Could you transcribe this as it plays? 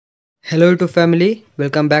Hello to family,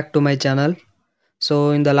 welcome back to my channel. So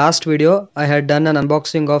in the last video I had done an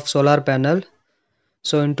unboxing of solar panel.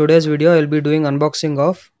 So in today's video I will be doing unboxing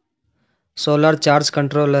of solar charge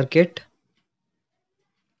controller kit.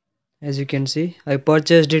 As you can see, I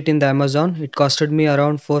purchased it in the Amazon. It costed me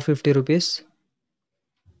around 450 rupees.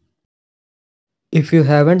 If you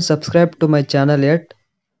haven't subscribed to my channel yet,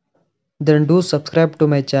 then do subscribe to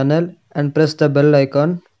my channel and press the bell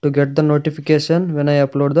icon to get the notification when I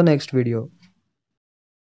upload the next video.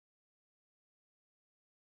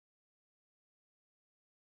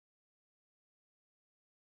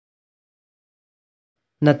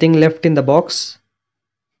 Nothing left in the box.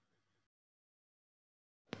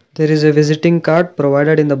 There is a visiting card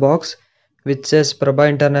provided in the box which says Prabha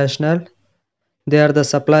International. They are the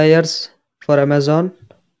suppliers for Amazon.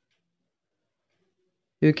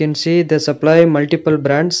 You can see they supply multiple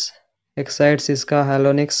brands: Exide, Siska,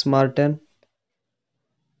 Halonix, Martin.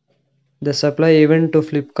 They supply even to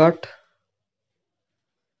Flipkart.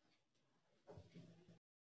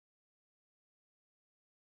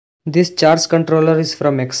 This charge controller is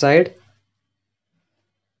from Exide.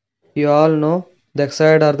 You all know the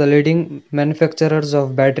Exide are the leading manufacturers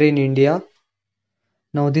of battery in India.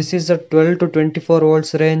 Now this is a 12 to 24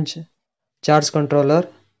 volts range charge controller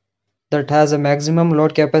that has a maximum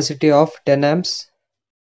load capacity of 10 amps.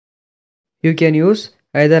 You can use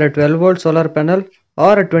either a 12 volt solar panel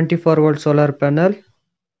or a 24 volt solar panel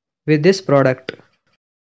with this product.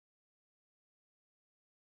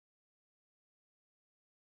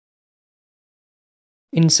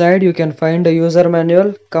 Inside you can find a user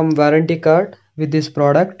manual cum warranty card with this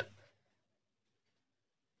product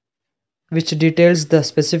which details the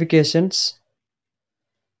specifications.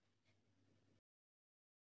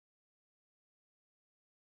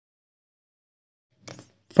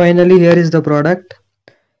 Finally, here is the product.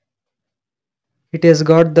 It has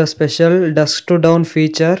got the special dusk to down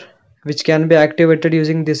feature which can be activated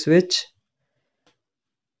using this switch,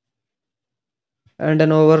 and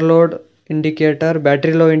an overload indicator,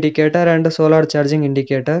 battery low indicator, and a solar charging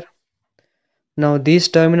indicator. Now these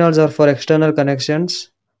terminals are for external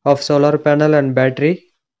connections of solar panel and battery.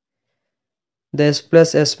 The S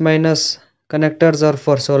plus S minus connectors are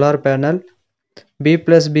for solar panel, B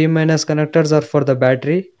plus B minus connectors are for the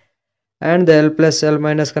battery, and the L plus L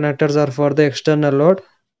minus connectors are for the external load,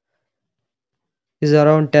 is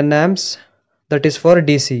around 10 amps, that is for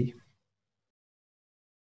DC.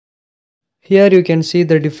 Here you can see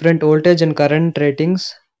the different voltage and current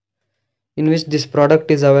ratings in which this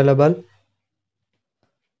product is available.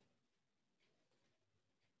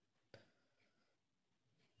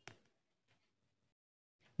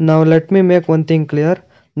 Now let me make one thing clear.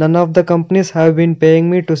 None of the companies have been paying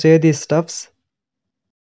me to say these stuffs.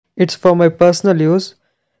 It's for my personal use,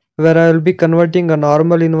 where I will be converting a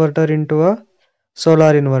normal inverter into a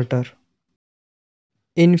solar inverter.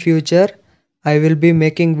 In future, I will be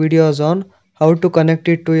making videos on how to connect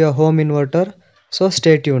it to a home inverter, so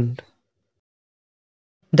stay tuned.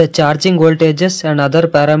 The charging voltages and other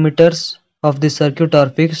parameters of the circuit are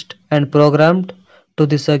fixed and programmed to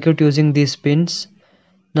the circuit using these pins.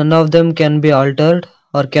 None of them can be altered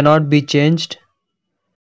or cannot be changed.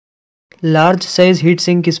 Large size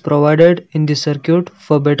heatsink is provided in the circuit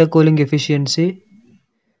for better cooling efficiency.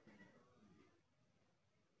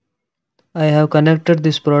 I have connected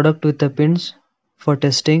this product with the pins for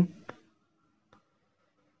testing.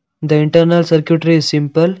 The internal circuitry is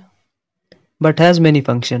simple but has many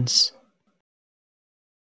functions.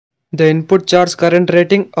 The input charge current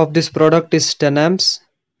rating of this product is 10 amps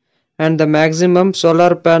and the maximum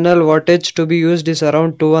solar panel wattage to be used is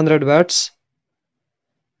around 200 watts,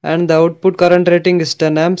 and the output current rating is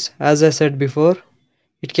 10 amps as I said before.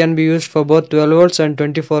 It can be used for both 12 volts and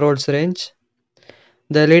 24 volts range.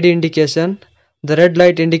 The LED indication, the red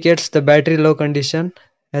light indicates the battery low condition,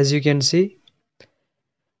 as you can see.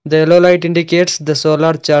 The yellow light indicates the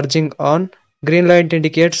solar charging on, green light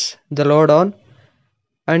indicates the load on,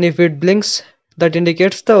 and if it blinks, that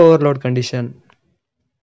indicates the overload condition.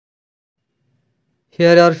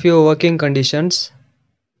 Here are few working conditions.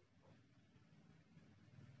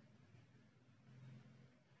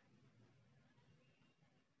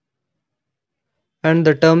 And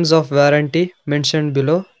the terms of warranty mentioned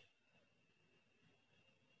below.